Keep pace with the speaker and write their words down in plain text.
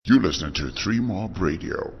You listen to 3 Mob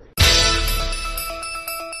Radio.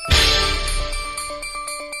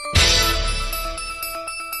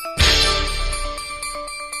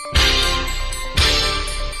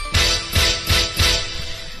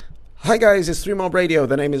 Hi guys, it's 3 Mob Radio.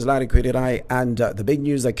 The name is Larry Kwidirai, and the big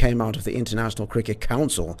news that came out of the International Cricket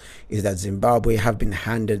Council is that Zimbabwe have been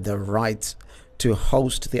handed the rights to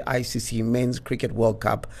host the ICC Men's Cricket World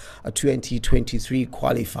Cup 2023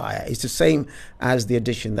 qualifier. It's the same as the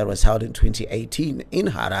edition that was held in 2018 in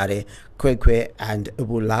Harare, Kwekwe and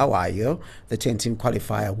Bulawayo. The 10-team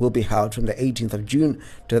qualifier will be held from the 18th of June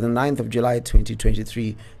to the 9th of July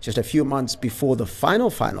 2023, just a few months before the final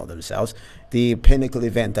themselves, the pinnacle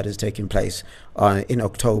event that is taking place in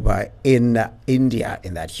October in India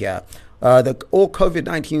in that year. All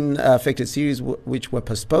COVID-19 affected series which were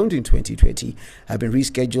postponed in 2020 have been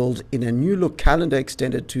rescheduled in a new look calendar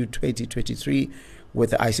extended to 2023,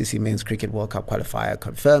 with the ICC Men's Cricket World Cup qualifier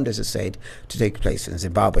confirmed, as I said, to take place in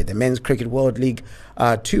Zimbabwe. The Men's Cricket World League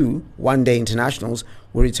 2 one-day internationals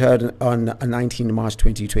will return on 19 March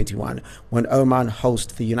 2021 when Oman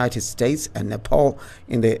hosts the United States and Nepal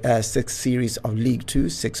in the 6th series of League 2.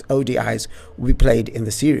 6 ODIs will be played in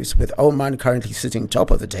the series, with Oman currently sitting top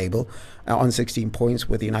of the table on 16 points,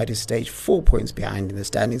 with the United States 4 points behind in the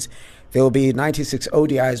standings. There will be 96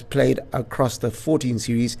 ODIs played across the 14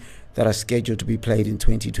 series that are scheduled to be played in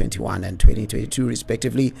 2021 and 2022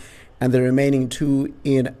 respectively, and the remaining 2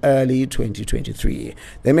 in early 2023.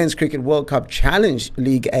 The Men's Cricket World Cup Challenge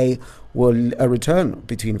League A will return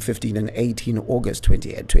between 15 and 18 August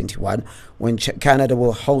 2021 when Canada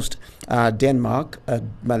will host Denmark,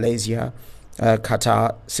 Malaysia,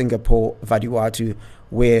 Qatar, Singapore, Vanuatu,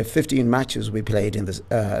 where 15 matches will be played in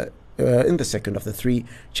the second of the 3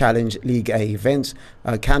 Challenge League A events.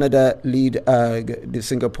 Canada lead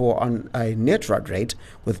Singapore on a net run rate,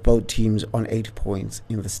 with both teams on 8 points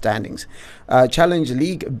in the standings. Challenge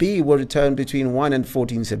League B will return between 1 and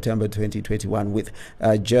 14 September 2021, with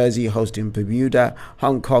Jersey hosting Bermuda,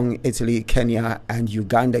 Hong Kong, Italy, Kenya and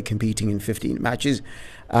Uganda competing in 15 matches.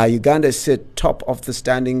 Uganda sit top of the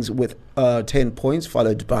standings with 10 points,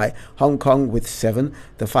 followed by Hong Kong with 7.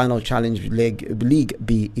 The final Challenge League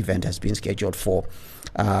B event has been scheduled for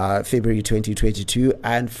February 2022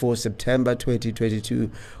 and for September 2022,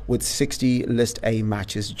 with 60 List A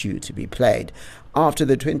matches due to be played. After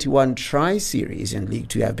the 21 tri-series in League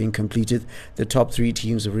 2 have been completed, the top 3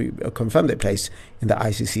 teams confirm their place in the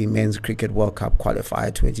ICC Men's Cricket World Cup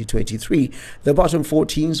qualifier 2023. The bottom 4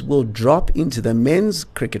 teams will drop into the Men's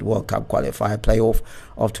Cricket World Cup qualifier playoff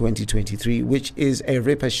of 2023, which is a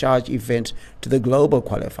repechage event to the global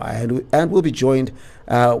qualifier, and will be joined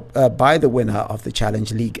by the winner of the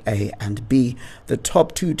Challenge League A and B. The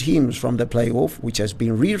top 2 teams from the playoff, which has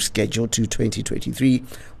been rescheduled to 2023,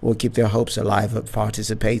 will keep their hopes alive of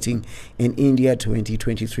participating in India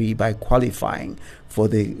 2023 by qualifying for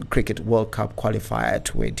the Cricket World Cup qualifier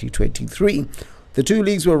 2023. The 2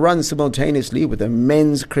 leagues will run simultaneously, with the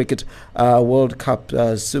Men's Cricket World Cup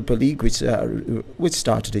Super League, which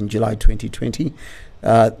started in July 2020.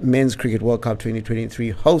 Men's Cricket World Cup 2023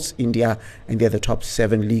 hosts India, and they're the top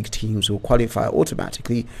 7 league teams will qualify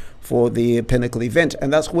automatically for the pinnacle event,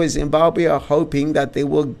 and that's where Zimbabwe are hoping that they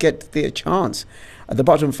will get their chance. The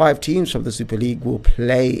bottom 5 teams from the Super League will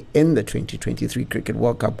play in the 2023 Cricket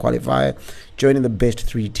World Cup qualifier, joining the best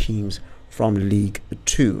 3 teams from League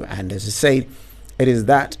 2. And as I say, it is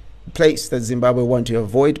that place that Zimbabwe want to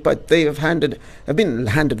avoid, but they have been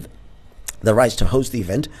handed the rights to host the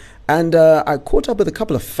event. And I caught up with a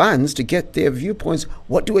couple of fans to get their viewpoints.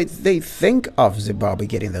 What do they think of Zimbabwe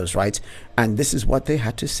getting those rights? And this is what they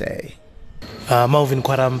had to say. Malvin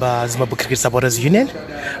Kwaramba, Zimbabwe Cricket Supporters Union.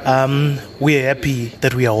 We are happy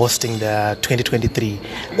that we are hosting the 2023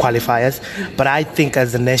 qualifiers, but I think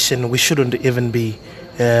as a nation we shouldn't even be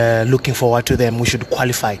looking forward to them. We should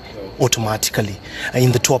qualify automatically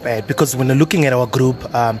in the top 8, because when you're looking at our group,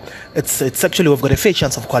 it's actually, we've got a fair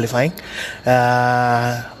chance of qualifying,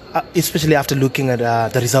 especially after looking at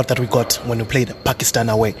the result that we got when we played Pakistan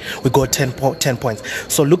away. We got 10 points.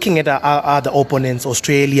 So looking at our other opponents,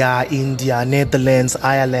 Australia, India, Netherlands,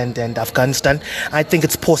 Ireland and Afghanistan, I think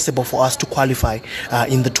it's possible for us to qualify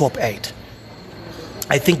in the top 8.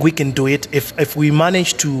 I think we can do it if we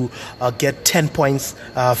manage to get 10 points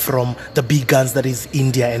from the big guns, that is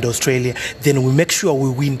India and Australia. Then we make sure we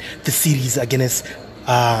win the series against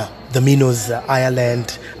the minnows,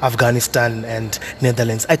 Ireland, Afghanistan and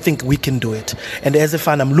Netherlands. I think we can do it. And as a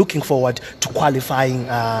fan, I'm looking forward to qualifying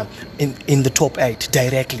in the top 8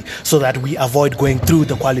 directly, so that we avoid going through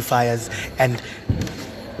the qualifiers and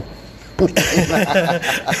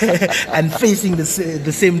and facing the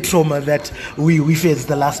same trauma that we faced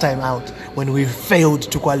the last time out when we failed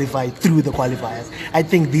to qualify through the qualifiers. I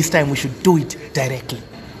think this time we should do it directly.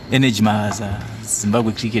 Energy Mahaza,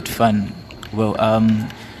 Zimbabwe Cricket Fan. Well,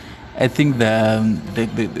 I think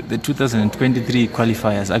the 2023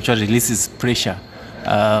 qualifiers actually releases pressure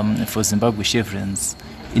for Zimbabwe Chevrons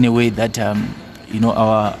in a way that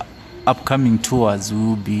our upcoming tours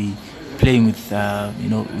will be playing with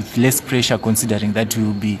with less pressure, considering that we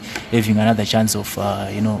will be having another chance of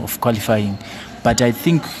of qualifying. But I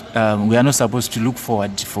think we are not supposed to look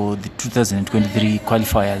forward for the 2023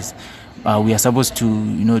 qualifiers. We are supposed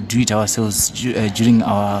to do it ourselves during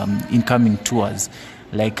our incoming tours,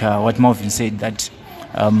 like what Marvin said, that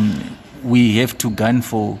we have to gun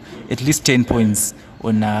for at least 10 points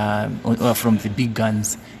on from the big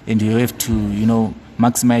guns, and we have to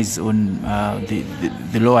maximize on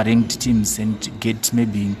the lower ranked teams and get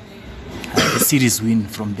maybe a series win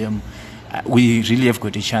from them. We really have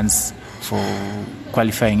got a chance for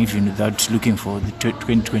qualifying even without looking for the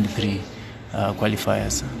 2023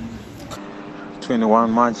 qualifiers.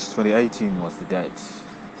 21 March 2018 was the date.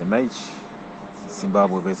 The match,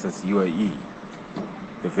 Zimbabwe versus UAE.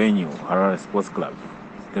 The venue, Harare Sports Club.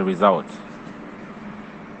 The result,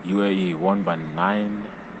 UAE won by 9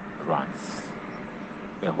 runs.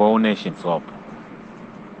 The whole nation's hope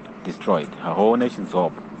destroyed. Her whole nation's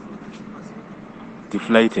hope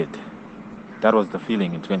deflated. That was the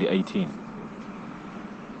feeling in 2018.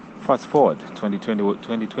 Fast forward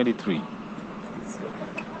 2023.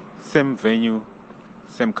 Same venue,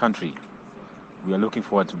 same country. We are looking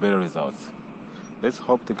forward to better results. Let's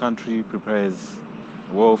hope the country prepares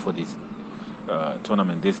well for this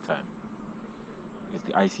tournament this time. As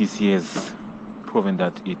the ICC has proven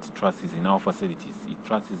that it trusts in our facilities, it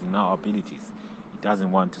trusts in our abilities. It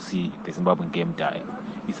doesn't want to see the Zimbabwean game die.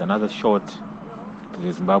 It's another shot to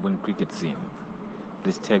the Zimbabwean cricket scene.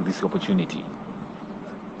 Let's take this opportunity.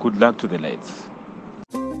 Good luck to the lads.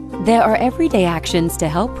 There are everyday actions to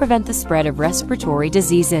help prevent the spread of respiratory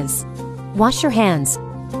diseases. Wash your hands.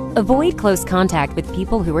 Avoid close contact with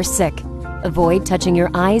people who are sick. Avoid touching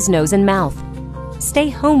your eyes, nose, and mouth. Stay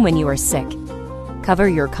home when you are sick. Cover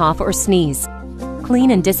your cough or sneeze.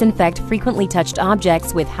 Clean and disinfect frequently touched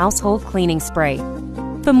objects with household cleaning spray.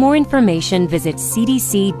 For more information, visit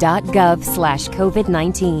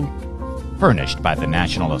cdc.gov/COVID-19. Furnished by the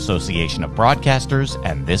National Association of Broadcasters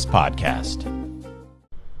and this podcast.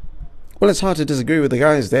 Well, it's hard to disagree with the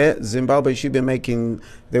guys there. Zimbabwe should be making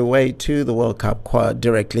their way to the World Cup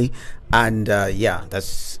directly. And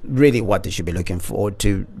that's really what they should be looking forward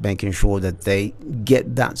to, making sure that they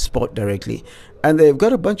get that spot directly. And they've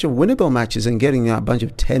got a bunch of winnable matches and getting a bunch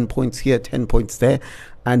of 10 points here, 10 points there,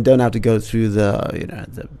 and don't have to go through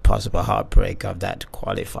the possible heartbreak of that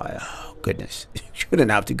qualifier. Oh, goodness,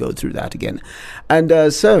 shouldn't have to go through that again. And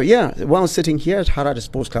while sitting here at Harare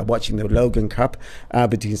Sports Club watching the Logan Cup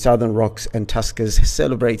between Southern Rocks and Tuskers,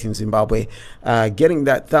 celebrating Zimbabwe, getting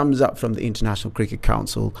that thumbs up from the International Cricket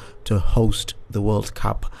Council to host the World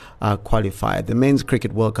Cup qualifier, the Men's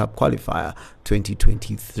Cricket World Cup qualifier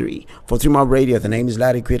 2023. For 3 Mob Radio, the name is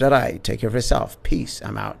Larry Kwirarai. Take care of yourself. Peace.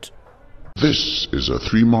 I'm out. This is a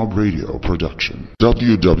 3 Mob Radio production.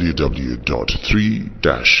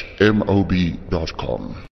 www.3-mob.com